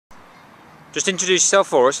Just introduce yourself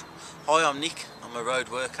for us. Hi, I'm Nick. I'm a road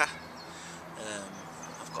worker.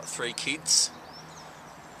 I've got 3 kids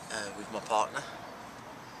with my partner.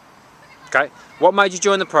 Okay. What made you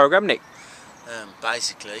join the programme, Nick?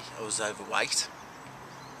 Basically, I was overweight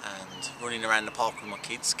and running around the park with my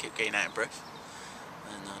kids, kept getting out of breath.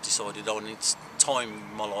 And I decided I needed time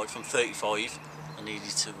in my life. I'm 35. I needed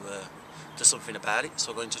to do something about it,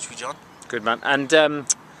 so I got in touch with John. Good man. And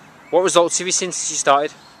what results have you seen since you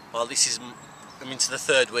started? Well, I'm into the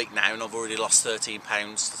 3rd week now and I've already lost 13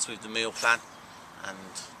 pounds. That's with the meal plan, and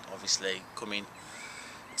obviously coming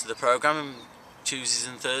to the programme Tuesdays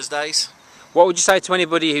and Thursdays. What would you say to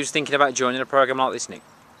anybody who's thinking about joining a programme like this, Nick?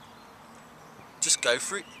 Just go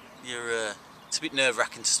for it. It's a bit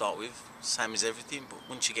nerve-wracking to start with, same as everything, but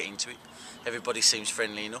once you get into it, everybody seems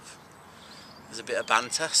friendly enough. There's a bit of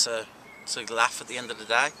banter, so you laugh at the end of the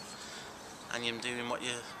day, and you're doing what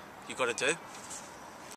you got to do.